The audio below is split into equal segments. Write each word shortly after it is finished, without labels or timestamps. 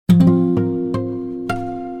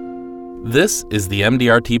This is the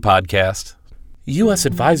MDRT Podcast. U.S.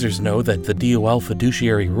 advisors know that the DOL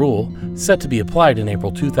fiduciary rule, set to be applied in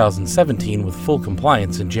April 2017 with full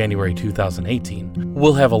compliance in January 2018,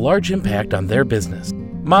 will have a large impact on their business.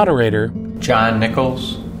 Moderator John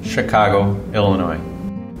Nichols, Chicago, Illinois.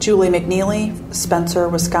 Julie McNeely, Spencer,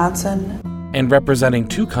 Wisconsin. And representing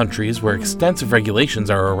two countries where extensive regulations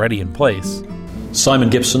are already in place. Simon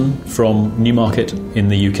Gibson from Newmarket in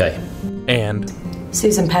the UK. And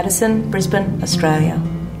Susan Patterson, Brisbane, Australia.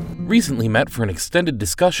 Recently met for an extended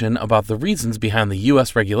discussion about the reasons behind the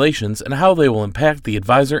U.S. regulations and how they will impact the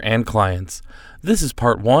advisor and clients. This is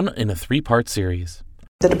part one in a three-part series.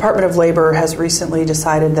 The Department of Labor has recently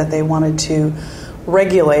decided that they wanted to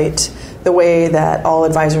regulate the way that all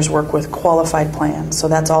advisors work with qualified plans. So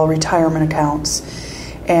that's all retirement accounts.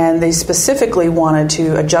 And they specifically wanted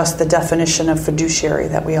to adjust the definition of fiduciary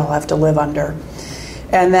that we all have to live under.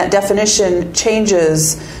 And that definition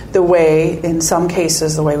changes the way, in some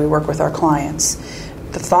cases, the way we work with our clients.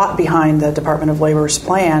 The thought behind the Department of Labor's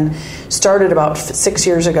plan started about 6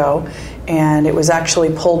 years ago, and it was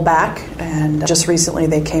actually pulled back, and just recently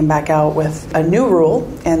they came back out with a new rule,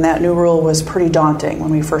 and that new rule was pretty daunting when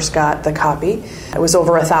we first got the copy. It was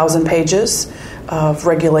over 1,000 pages of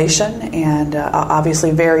regulation, and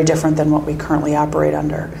obviously very different than what we currently operate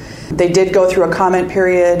under. They did go through a comment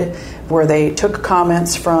period where they took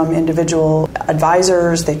comments from individual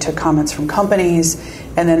advisors, they took comments from companies,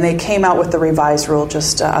 and then they came out with the revised rule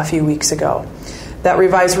just a few weeks ago. That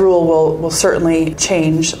revised rule will certainly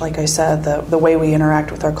change, like I said, the way we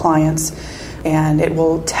interact with our clients, and it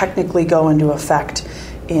will technically go into effect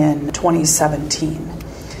in 2017.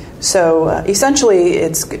 So essentially,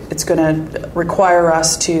 it's going to require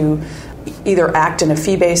us to either act in a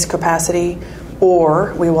fee-based capacity,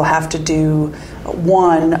 or we will have to do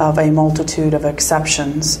one of a multitude of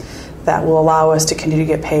exceptions that will allow us to continue to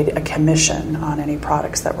get paid a commission on any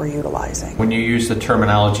products that we're utilizing. When you use the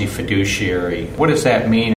terminology fiduciary, what does that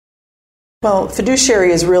mean? Well,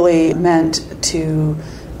 fiduciary is really meant to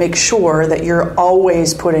make sure that you're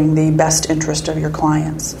always putting the best interest of your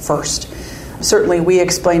clients first. Certainly, we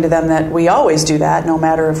explain to them that we always do that, no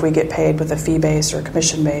matter if we get paid with a fee-based or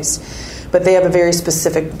commission-based. But they have a very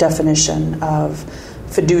specific definition of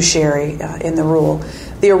fiduciary in the rule.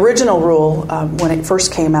 The original rule, when it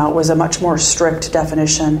first came out, was a much more strict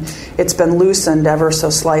definition. It's been loosened ever so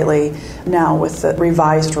slightly now with the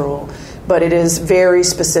revised rule. But it is very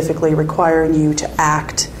specifically requiring you to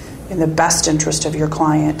act in the best interest of your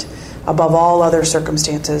client above all other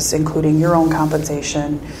circumstances, including your own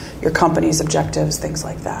compensation, your company's objectives, things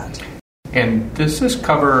like that. And does this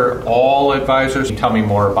cover all advisors? Tell me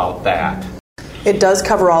more about that. It does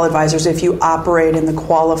cover all advisors if you operate in the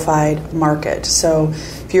qualified market. So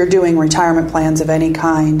if you're doing retirement plans of any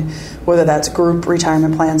kind, whether that's group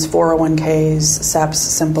retirement plans, 401ks, SEPs,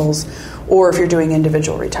 Simples, or if you're doing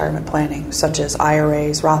individual retirement planning, such as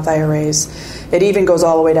IRAs, Roth IRAs, it even goes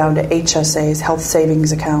all the way down to HSAs, health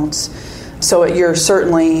savings accounts. So you're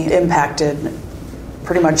certainly impacted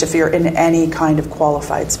pretty much if you're in any kind of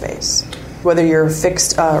qualified space, whether you're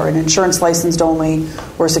fixed or an insurance licensed only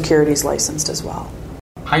or securities licensed as well.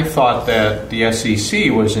 I thought that the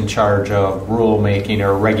SEC was in charge of rule making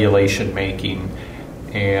or regulation making,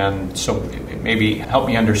 and so maybe help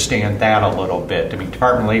me understand that a little bit. I mean,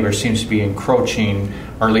 Department of Labor seems to be encroaching,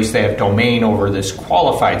 or at least they have domain over this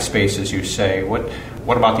qualified space, as you say.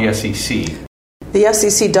 What about the SEC? The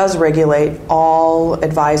SEC does regulate all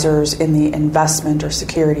advisors in the investment or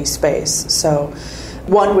security space. So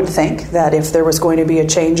one would think that if there was going to be a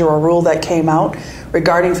change or a rule that came out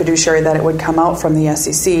regarding fiduciary, that it would come out from the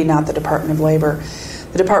SEC, not the Department of Labor.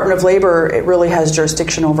 The Department of Labor, it really has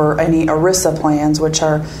jurisdiction over any ERISA plans, which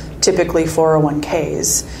are typically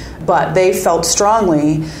 401ks. But they felt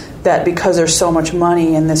strongly that because there's so much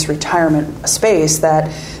money in this retirement space,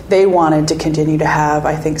 that they wanted to continue to have,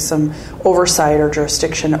 I think, some oversight or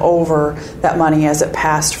jurisdiction over that money as it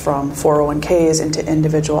passed from 401ks into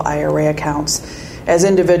individual IRA accounts. As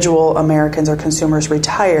individual Americans or consumers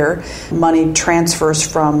retire, money transfers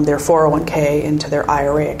from their 401k into their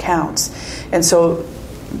IRA accounts. And so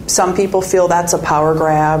some people feel that's a power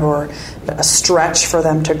grab or a stretch for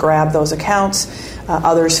them to grab those accounts.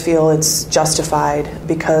 Others feel it's justified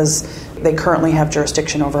because they currently have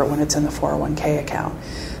jurisdiction over it when it's in the 401k account.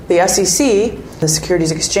 The SEC, the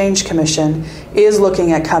Securities Exchange Commission, is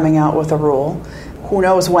looking at coming out with a rule. Who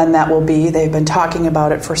knows when that will be? They've been talking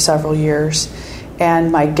about it for several years.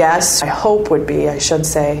 And my guess, I hope would be, I should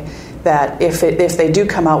say, that if they do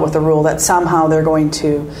come out with a rule, that somehow they're going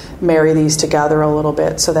to marry these together a little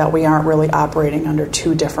bit so that we aren't really operating under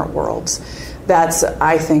two different worlds. That's,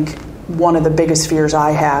 I think, one of the biggest fears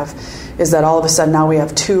I have is that all of a sudden now we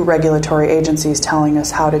have two regulatory agencies telling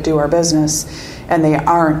us how to do our business, and they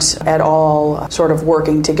aren't at all sort of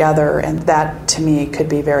working together, and that to me could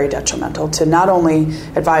be very detrimental to not only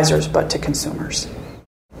advisors but to consumers.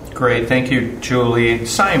 Great, thank you, Julie.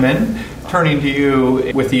 Simon, turning to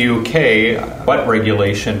you with the UK, what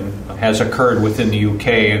regulation has occurred within the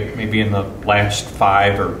UK maybe in the last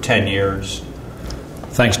 5 or 10 years?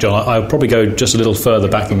 Thanks, John. I'll probably go just a little further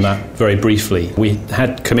back than that very briefly. We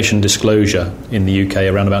had commission disclosure in the UK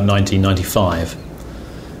around about 1995,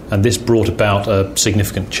 and this brought about a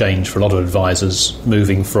significant change for a lot of advisors,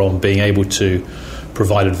 moving from being able to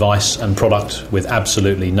provide advice and product with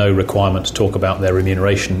absolutely no requirement to talk about their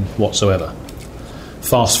remuneration whatsoever.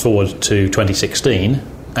 Fast forward to 2016,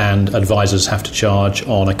 and advisors have to charge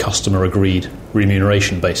on a customer-agreed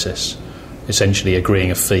remuneration basis, essentially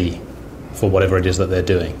agreeing a fee for whatever it is that they're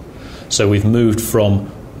doing. So we've moved from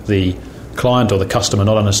the client or the customer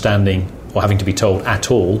not understanding or having to be told at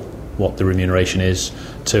all what the remuneration is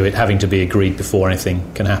to it having to be agreed before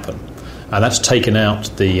anything can happen. And that's taken out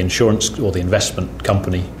the insurance or the investment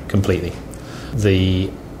company completely. The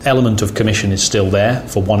element of commission is still there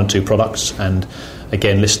for 1 or 2 products, and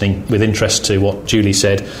again, listening with interest to what Julie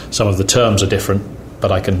said, some of the terms are different, but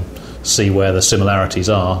I can see where the similarities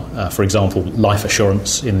are. For example, life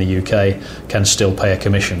assurance in the UK can still pay a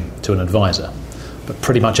commission to an advisor, but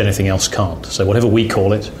pretty much anything else can't. So whatever we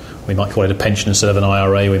call it, we might call it a pension instead of an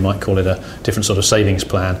IRA, we might call it a different sort of savings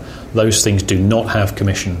plan. Those things do not have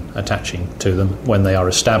commission attaching to them. When they are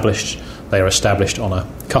established, they are established on a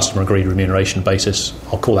customer-agreed remuneration basis.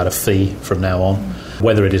 I'll call that a fee from now on.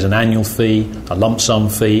 Whether it is an annual fee, a lump sum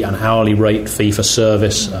fee, an hourly rate fee for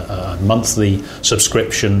service, a monthly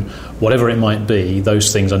subscription, whatever it might be,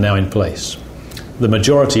 those things are now in place. The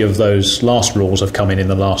majority of those last rules have come in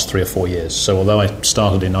the last 3 or 4 years. So although I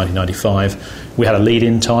started in 1995, we had a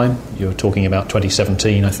lead-in time. You were talking about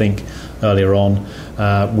 2017, I think, earlier on.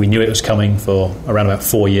 We knew it was coming for around about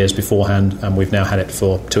 4 years beforehand, and we've now had it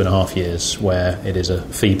for 2.5 years, where it is a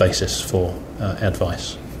fee basis for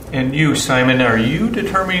advice. And you, Simon, are you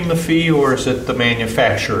determining the fee, or is it the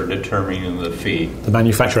manufacturer determining the fee? The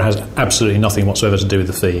manufacturer has absolutely nothing whatsoever to do with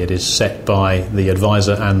the fee. It is set by the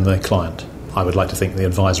advisor and the client. I would like to think the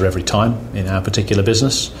advisor every time in our particular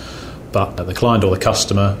business, but the client or the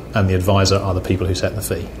customer and the advisor are the people who set the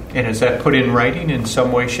fee. And is that put in writing in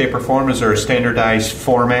some way, shape or form? Is there a standardized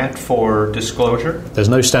format for disclosure? There's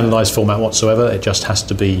no standardized format whatsoever. It just has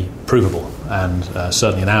to be provable. And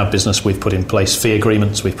certainly in our business, we've put in place fee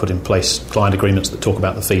agreements. We've put in place client agreements that talk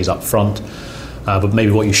about the fees up front. But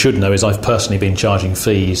maybe what you should know is I've personally been charging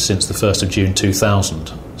fees since the 1st of June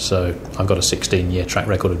 2000. So I've got a 16-year track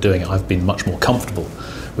record of doing it. I've been much more comfortable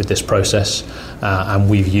with this process, and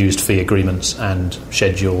we've used fee agreements and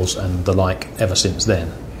schedules and the like ever since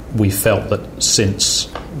then. We felt that since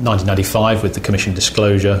 1995, with the commission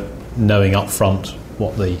disclosure, knowing up front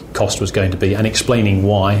what the cost was going to be and explaining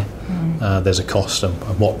why there's a cost and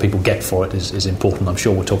what people get for it is important. I'm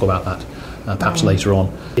sure we'll talk about that perhaps later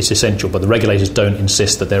on. It's essential, but the regulators don't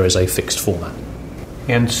insist that there is a fixed format.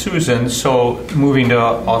 And Susan, so moving to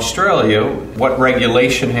Australia, what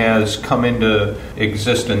regulation has come into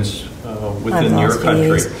existence within your country?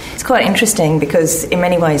 Years. It's quite interesting because in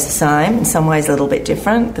many ways the same, in some ways a little bit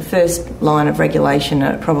different. The first line of regulation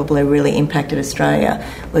that probably really impacted Australia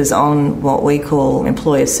was on what we call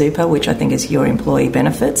employer super, which I think is your employee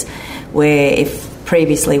benefits, where if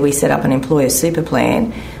previously we set up an employer super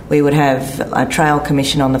plan, we would have a trail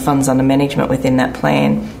commission on the funds under management within that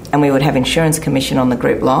plan, and we would have insurance commission on the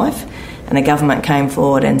group life. And the government came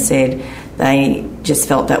forward and said they just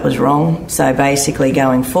felt that was wrong. So basically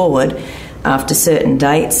going forward, after certain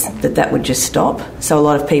dates, that would just stop. So a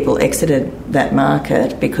lot of people exited that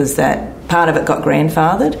market because that part of it got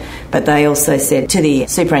grandfathered, but they also said to the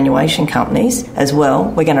superannuation companies as well,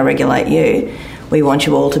 we're going to regulate you. We want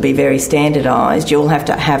you all to be very standardised. You all have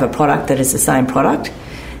to have a product that is the same product.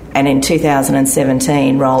 And in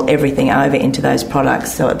 2017, roll everything over into those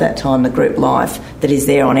products. So at that time, the group life that is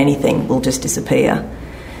there on anything will just disappear.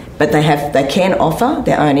 But they can offer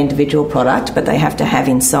their own individual product, but they have to have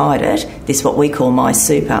inside it this what we call My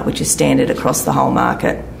Super, which is standard across the whole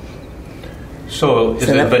market. So is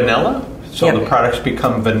it vanilla? So yep. The products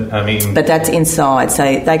become, But that's inside.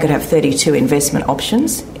 So they could have 32 investment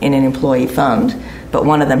options in an employee fund, but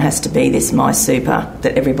one of them has to be this My Super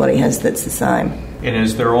that everybody has that's the same. And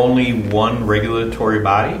is there only one regulatory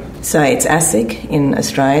body? So it's ASIC in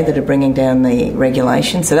Australia that are bringing down the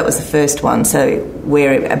regulation. So that was the first one. So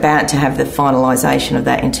we're about to have the finalisation of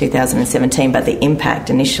that in 2017, but the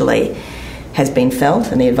impact initially has been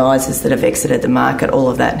felt, and the advisors that have exited the market, all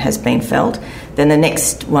of that has been felt. Then the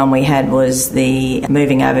next one we had was the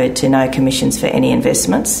moving over to no commissions for any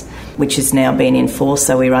investments, which has now been enforced.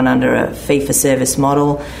 So we run under a fee-for-service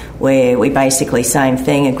model where we basically, same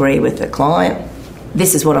thing, agree with the client.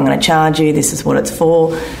 This is what I'm going to charge you, this is what it's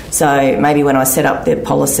for. So maybe when I set up the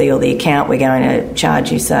policy or the account, we're going to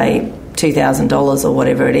charge you, say, $2,000 or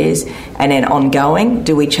whatever it is, and then ongoing,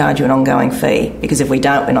 do we charge you an ongoing fee? Because if we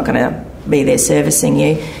don't, we're not going to be there servicing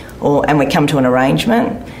you, and we come to an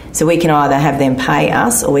arrangement. So we can either have them pay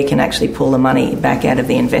us or we can actually pull the money back out of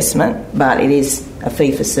the investment, but it is a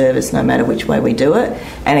fee for service no matter which way we do it.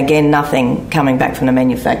 And again, nothing coming back from the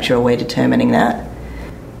manufacturer, we're determining that.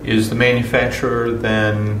 Is the manufacturer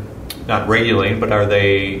then not regulating, but are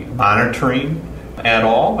they monitoring at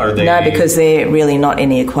all? Are they? No, because they're really not in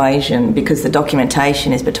the equation, because the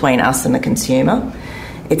documentation is between us and the consumer.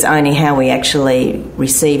 It's only how we actually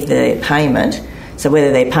receive the payment, so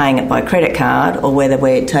whether they're paying it by credit card or whether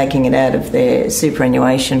we're taking it out of their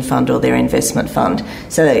superannuation fund or their investment fund.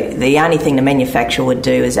 So the only thing the manufacturer would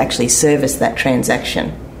do is actually service that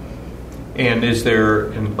transaction. And is there,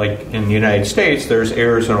 like in the United States, there's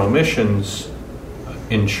errors and omissions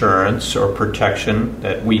insurance or protection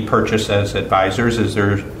that we purchase as advisors? Is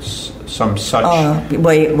there some such?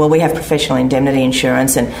 Well, we have professional indemnity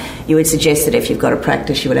insurance, and you would suggest that if you've got a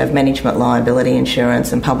practice, you would have management liability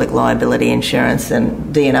insurance and public liability insurance,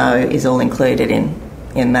 and D&O is all included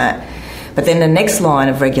in that. But then the next line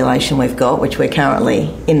of regulation we've got, which we're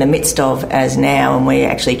currently in the midst of as now, and we're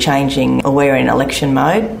actually changing, or we're in election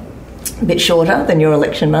mode. A bit shorter than your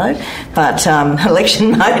election mode, but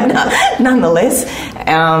election mode nonetheless.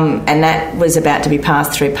 And that was about to be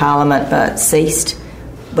passed through Parliament but ceased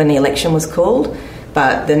when the election was called.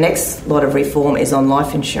 But the next lot of reform is on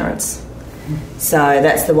life insurance. So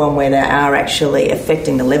that's the one where they are actually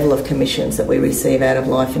affecting the level of commissions that we receive out of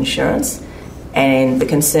life insurance. And the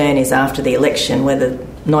concern is after the election whether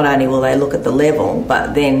not only will they look at the level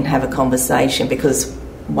but then have a conversation, because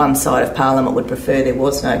one side of Parliament would prefer there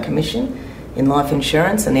was no commission in life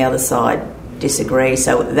insurance and the other side disagree.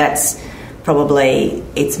 So that's probably,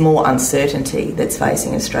 it's more uncertainty that's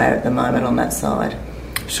facing Australia at the moment on that side.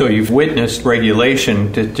 So you've witnessed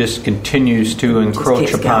regulation that just continues to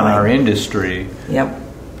encroach upon our industry. Yep.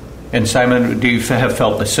 And Simon, do you have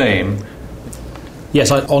felt the same? Yes,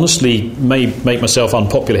 I honestly may make myself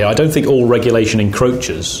unpopular here. I don't think all regulation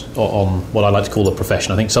encroaches on what I like to call the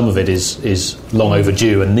profession. I think some of it is long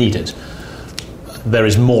overdue and needed. There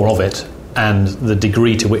is more of it, and the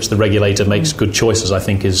degree to which the regulator makes good choices, I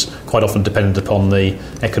think, is quite often dependent upon the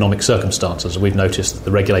economic circumstances. We've noticed that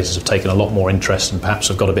the regulators have taken a lot more interest and perhaps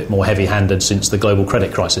have got a bit more heavy-handed since the global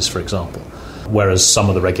credit crisis, for example, whereas some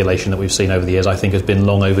of the regulation that we've seen over the years, I think, has been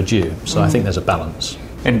long overdue. So I think there's a balance.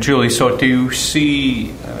 And Julie, so do you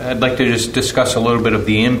see, I'd like to just discuss a little bit of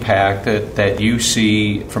the impact that you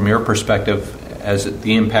see from your perspective as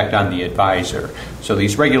the impact on the advisor. So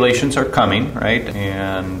these regulations are coming, right?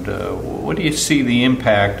 And what do you see the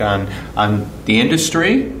impact on the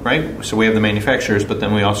industry, right? So we have the manufacturers, but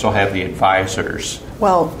then we also have the advisors.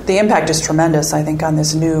 Well, the impact is tremendous, I think, on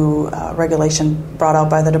this new regulation brought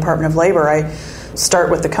out by the Department of Labor. I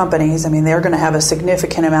start with the companies. I mean, they're going to have a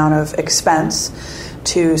significant amount of expense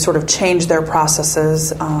to sort of change their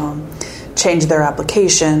processes, change their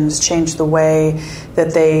applications, change the way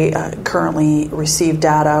that they currently receive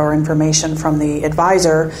data or information from the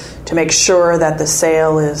advisor to make sure that the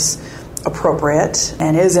sale is appropriate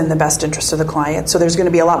and is in the best interest of the client. So there's going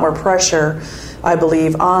to be a lot more pressure, I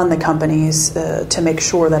believe, on the companies to make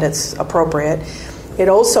sure that it's appropriate. It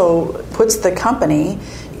also puts the company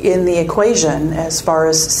in the equation as far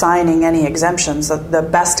as signing any exemptions. The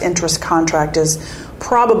best interest contract is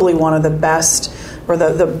probably one of the best or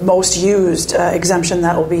the most used exemption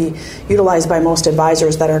that will be utilized by most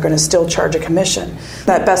advisors that are going to still charge a commission.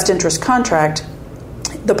 That best interest contract,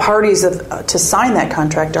 the parties to sign that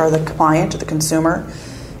contract are the client, the consumer,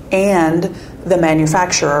 and the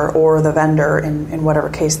manufacturer or the vendor in whatever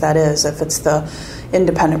case that is. If it's the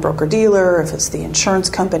independent broker-dealer, if it's the insurance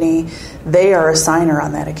company, they are a signer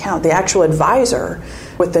on that account. The actual advisor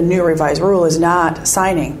with the new revised rule is not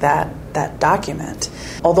signing that document,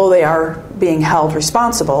 although they are being held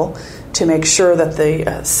responsible to make sure that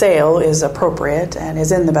the sale is appropriate and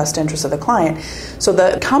is in the best interest of the client. So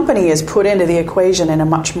the company is put into the equation in a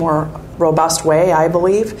much more robust way, I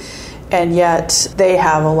believe, and yet they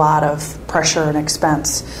have a lot of pressure and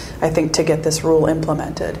expense, I think, to get this rule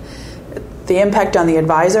implemented. The impact on the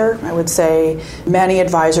advisor, I would say many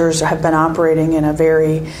advisors have been operating in a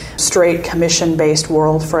very straight commission-based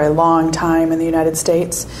world for a long time in the United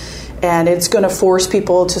States. And it's going to force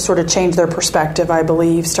people to sort of change their perspective, I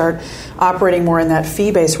believe, start operating more in that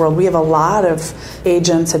fee-based world. We have a lot of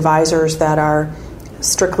agents, advisors that are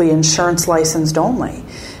strictly insurance licensed only.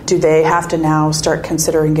 Do they have to now start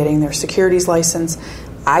considering getting their securities license?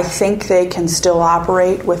 I think they can still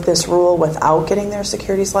operate with this rule without getting their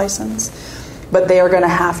securities license, but they are going to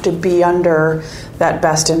have to be under that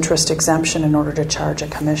best interest exemption in order to charge a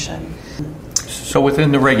commission. So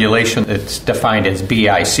within the regulation, it's defined as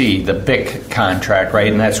BIC, the BIC contract,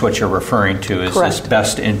 right? And that's what you're referring to is Correct. This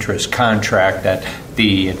best interest contract that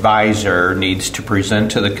the advisor needs to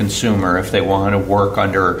present to the consumer if they want to work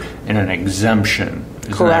under an exemption.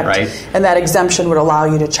 Isn't Correct. that right? And that exemption would allow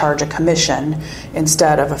you to charge a commission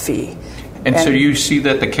instead of a fee. And so do you see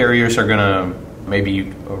that the carriers are going to maybe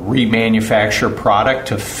remanufacture product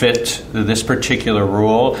to fit this particular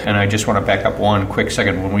rule? And I just want to back up one quick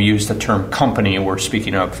second. When we use the term company, we're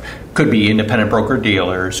speaking of could be independent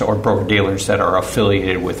broker-dealers or broker-dealers that are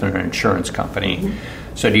affiliated with an insurance company. Mm-hmm.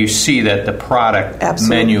 So do you see that the product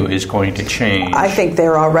Absolutely. menu is going to change? I think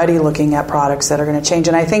they're already looking at products that are going to change.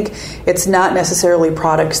 And I think it's not necessarily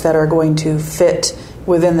products that are going to fit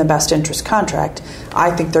within the best interest contract.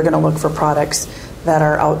 I think they're going to look for products that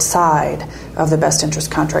are outside of the best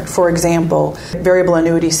interest contract. For example, variable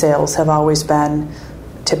annuity sales have always been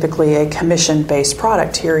typically a commission-based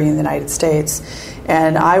product here in the United States.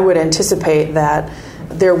 And I would anticipate that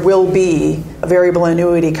there will be variable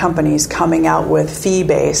annuity companies coming out with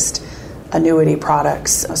fee-based annuity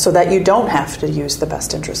products so that you don't have to use the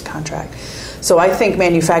best interest contract. So I think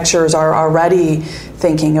manufacturers are already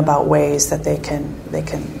thinking about ways that they can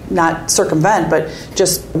not circumvent, but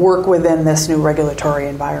just work within this new regulatory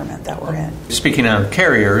environment that we're in. Speaking of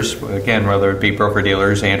carriers, again, whether it be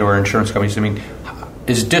broker-dealers and or insurance companies, I mean,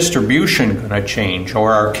 is distribution going to change,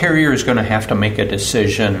 or are carriers going to have to make a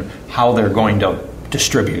decision how they're going to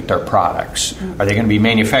distribute their products? Are they going to be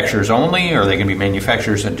manufacturers only? Or are they going to be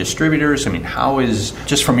manufacturers and distributors? I mean, how is,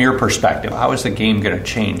 just from your perspective, how is the game going to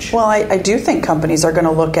change? Well, I do think companies are going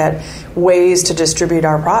to look at ways to distribute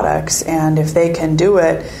our products, and if they can do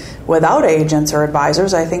it without agents or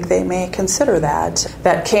advisors, I think they may consider that.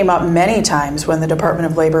 That came up many times when the Department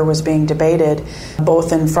of Labor was being debated,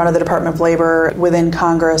 both in front of the Department of Labor, within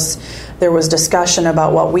Congress. There was discussion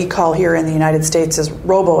about what we call here in the United States as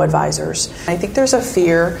robo-advisors. I think there's a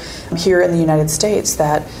fear here in the United States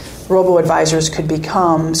that robo-advisors could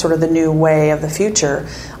become sort of the new way of the future.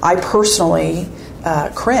 I personally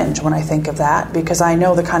cringe when I think of that because I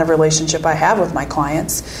know the kind of relationship I have with my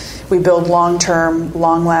clients. We build long-term,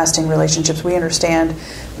 long-lasting relationships. We understand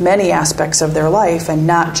many aspects of their life and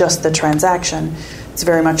not just the transaction. It's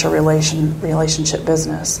very much a relationship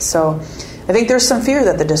business. So I think there's some fear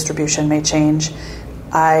that the distribution may change.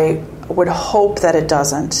 I would hope that it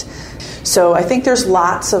doesn't. So I think there's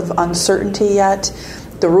lots of uncertainty yet.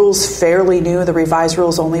 The rule's fairly new. The revised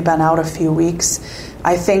rule's only been out a few weeks.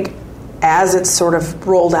 I think as it's sort of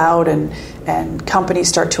rolled out and companies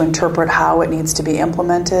start to interpret how it needs to be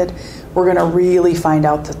implemented, we're going to really find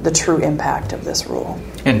out the true impact of this rule.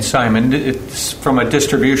 And Simon, it's, from a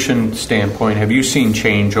distribution standpoint, have you seen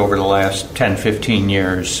change over the last 10, 15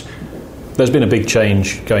 years? There's been a big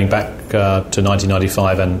change going back to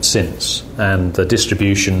 1995 and since, and the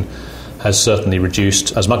distribution has certainly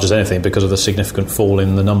reduced as much as anything because of the significant fall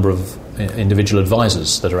in the number of individual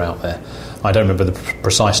advisors that are out there. I don't remember the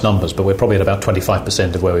precise numbers, but we're probably at about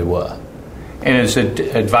 25% of where we were. And is it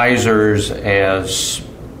advisors as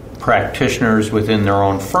practitioners within their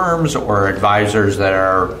own firms or advisors that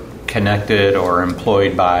are connected or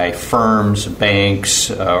employed by firms,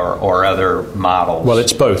 banks, or other models? Well,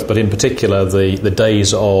 it's both, but in particular the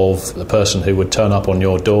days of the person who would turn up on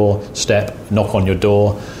your doorstep, knock on your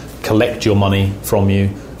door, collect your money from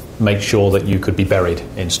you, make sure that you could be buried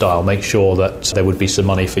in style, make sure that there would be some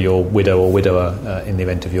money for your widow or widower in the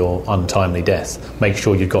event of your untimely death, make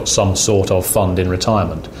sure you've got some sort of fund in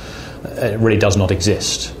retirement. It really does not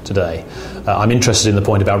exist today. I'm interested in the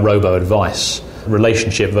point about robo-advice.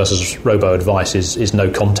 Relationship versus robo-advice is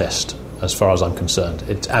no contest as far as I'm concerned.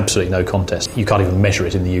 It's absolutely no contest. You can't even measure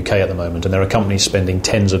it in the UK at the moment, and there are companies spending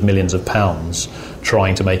tens of millions of pounds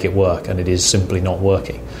trying to make it work, and it is simply not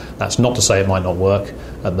working. That's not to say it might not work.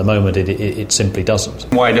 At the moment, it simply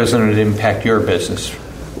doesn't. Why doesn't it impact your business?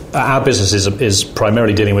 Our business is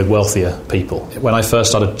primarily dealing with wealthier people. When I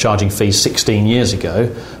first started charging fees 16 years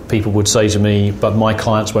ago, people would say to me, but my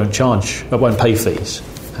clients won't pay fees.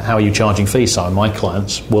 How are you charging fees, Simon? My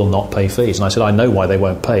clients will not pay fees. And I said, I know why they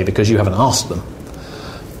won't pay, because you haven't asked them.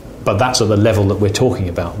 But that's at the level that we're talking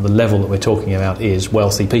about. The level that we're talking about is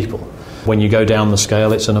wealthy people. When you go down the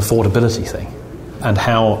scale, it's an affordability thing. And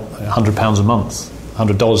how £100 a month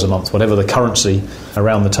 $100 a month, whatever the currency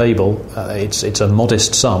around the table, it's a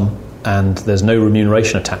modest sum and there's no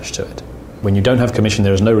remuneration attached to it. When you don't have commission,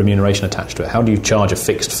 there is no remuneration attached to it. How do you charge a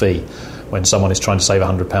fixed fee when someone is trying to save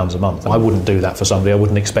 £100 a month? I wouldn't do that for somebody. I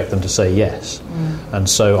wouldn't expect them to say yes. And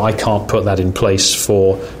so I can't put that in place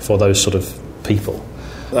for those sort of people.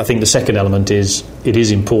 I think the second element is it is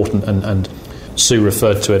important, and Sue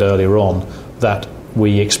referred to it earlier on, that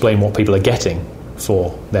we explain what people are getting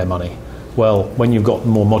for their money. Well, when you've got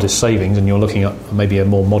more modest savings and you're looking at maybe a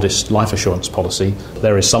more modest life assurance policy,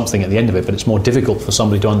 there is something at the end of it, but it's more difficult for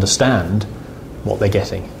somebody to understand what they're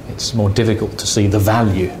getting. It's more difficult to see the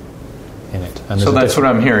value in it. And so that's what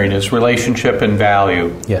I'm hearing, is relationship and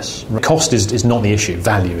value. Yes. Cost is not the issue.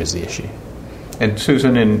 Value is the issue. And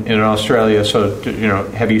Susan, in Australia, so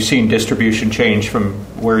have you seen distribution change from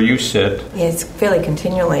where you sit? Yes, fairly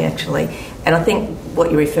continually, actually. And I think what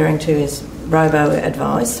you're referring to is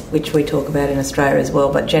robo-advice, which we talk about in Australia as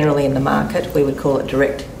well, but generally in the market we would call it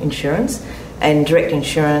direct insurance. And direct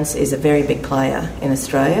insurance is a very big player in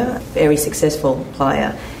Australia, very successful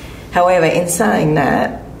player. However, in saying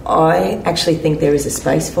that, I actually think there is a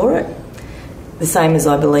space for it. The same as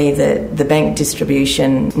I believe that the bank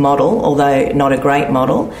distribution model, although not a great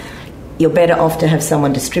model, you're better off to have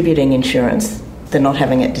someone distributing insurance than not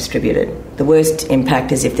having it distributed. The worst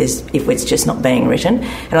impact is if it's just not being written.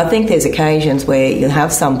 And I think there's occasions where you'll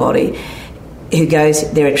have somebody who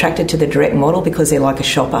they're attracted to the direct model because they're like a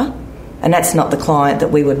shopper, and that's not the client that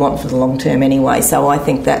we would want for the long term anyway. So I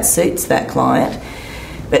think that suits that client.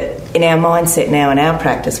 But in our mindset now, in our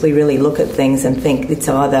practice, we really look at things and think it's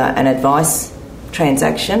either an advice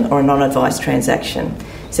transaction or a non-advice transaction.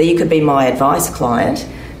 So you could be my advice client,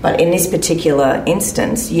 but in this particular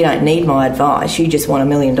instance, you don't need my advice, you just want $1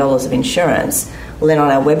 million of insurance. Well, then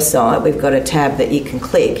on our website, we've got a tab that you can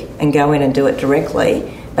click and go in and do it directly,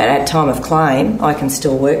 but at time of claim, I can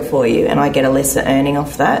still work for you and I get a lesser earning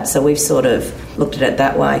off that. So we've sort of looked at it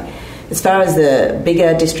that way. As far as the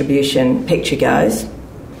bigger distribution picture goes,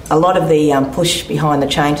 a lot of the push behind the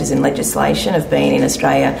changes in legislation have been in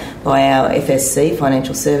Australia by our FSC,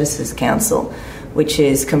 Financial Services Council, which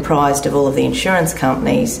is comprised of all of the insurance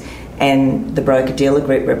companies and the broker-dealer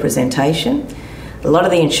group representation. A lot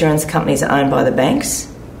of the insurance companies are owned by the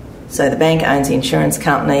banks. So the bank owns the insurance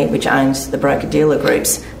company, which owns the broker-dealer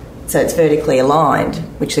groups. So it's vertically aligned,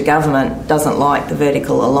 which the government doesn't like, the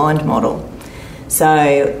vertical aligned model.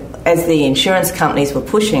 So as the insurance companies were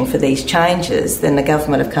pushing for these changes, then the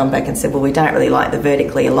government have come back and said, well, we don't really like the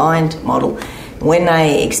vertically aligned model. When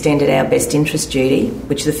they extended our best interest duty,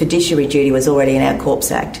 which the fiduciary duty was already in our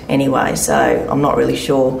Corps Act anyway, so I'm not really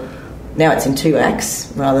sure. Now it's in 2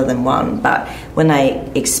 acts rather than 1, but when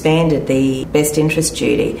they expanded the best interest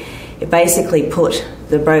duty, it basically put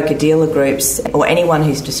the broker-dealer groups or anyone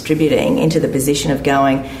who's distributing into the position of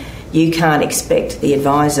going, you can't expect the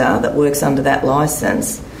advisor that works under that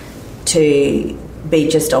licence to be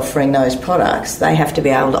just offering those products. They have to be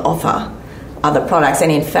able to offer other products,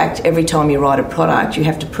 and in fact every time you write a product you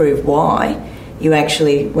have to prove why you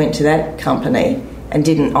actually went to that company and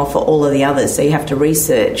didn't offer all of the others, so you have to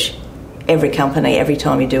research every company every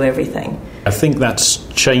time you do everything. I think that's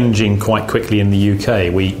changing quite quickly in the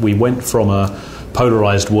UK. We went from a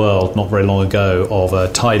polarised world not very long ago of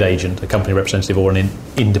a tied agent, a company representative, or an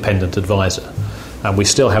independent advisor. And we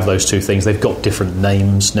still have those two things. They've got different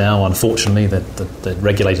names now, unfortunately. The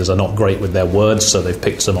regulators are not great with their words, so they've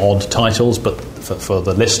picked some odd titles, but for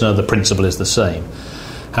the listener, the principle is the same.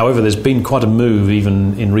 However, there's been quite a move,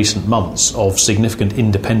 even in recent months, of significant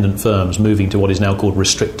independent firms moving to what is now called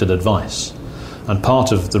restricted advice. And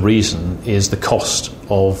part of the reason is the cost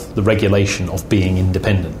of the regulation of being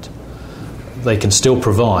independent. They can still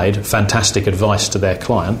provide fantastic advice to their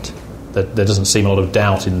client. There doesn't seem a lot of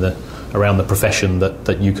doubt around the profession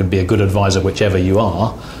that you can be a good advisor whichever you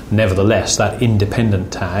are. Nevertheless, that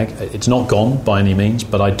independent tag, it's not gone by any means,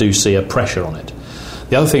 but I do see a pressure on it.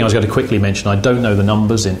 The other thing I was going to quickly mention, I don't know the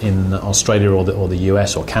numbers in Australia or the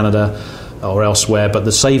US or Canada or elsewhere, but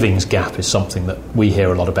the savings gap is something that we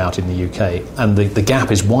hear a lot about in the UK, and the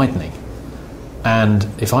gap is widening. And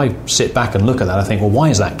if I sit back and look at that, I think, well, why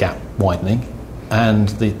is that gap widening? And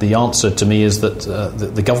the answer to me is that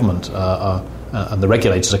the government and the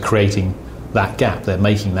regulators are creating that gap. They're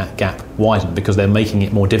making that gap widen because they're making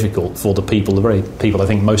it more difficult for the very people I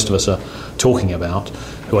think most of us are talking about,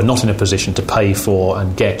 who are not in a position to pay for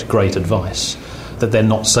and get great advice, that they're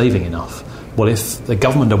not saving enough. Well, if the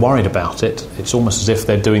government are worried about it, it's almost as if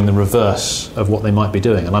they're doing the reverse of what they might be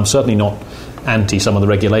doing. And I'm certainly not anti some of the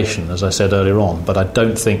regulation, as I said earlier on, but I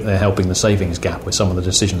don't think they're helping the savings gap with some of the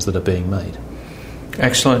decisions that are being made.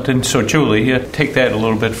 Excellent. And so, Julie, take that a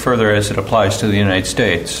little bit further as it applies to the United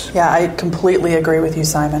States. Yeah, I completely agree with you,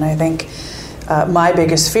 Simon. I think my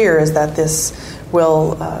biggest fear is that this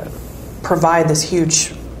will provide this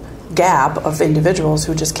huge gap of individuals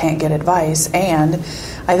who just can't get advice. And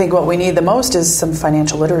I think what we need the most is some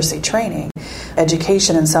financial literacy training,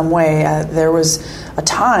 education in some way. There was a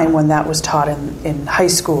time when that was taught in high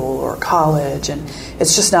school or college, and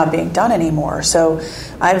it's just not being done anymore. So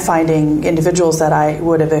I'm finding individuals that I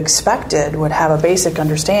would have expected would have a basic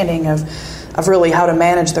understanding of really how to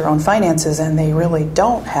manage their own finances, and they really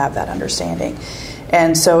don't have that understanding.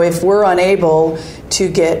 And so if we're unable to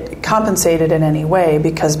get compensated in any way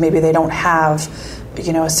because maybe they don't have,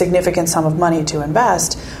 a significant sum of money to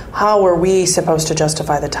invest, how are we supposed to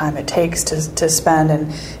justify the time it takes to spend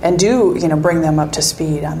and do, bring them up to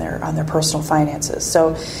speed on their personal finances?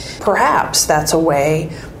 So perhaps that's a way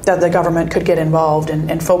that the government could get involved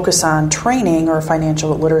and focus on training or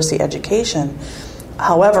financial literacy education.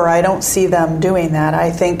 However, I don't see them doing that. I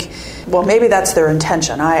think, maybe that's their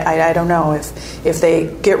intention. I don't know. If they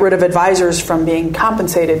get rid of advisors from being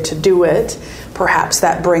compensated to do it, perhaps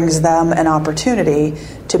that brings them an opportunity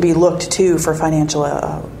to be looked to for financial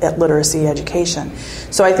literacy education.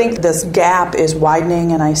 So I think this gap is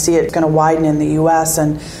widening, and I see it going to widen in the U.S.,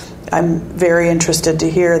 and I'm very interested to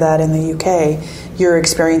hear that in the UK you're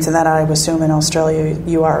experiencing that. I would assume in Australia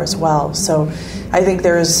you are as well. So I think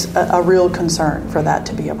there's a real concern for that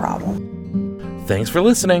to be a problem. Thanks for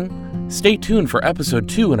listening. Stay tuned for episode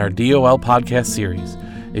 2 in our DOL podcast series.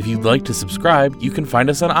 If you'd like to subscribe, you can find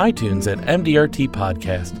us on iTunes at MDRT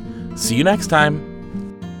Podcast. See you next time.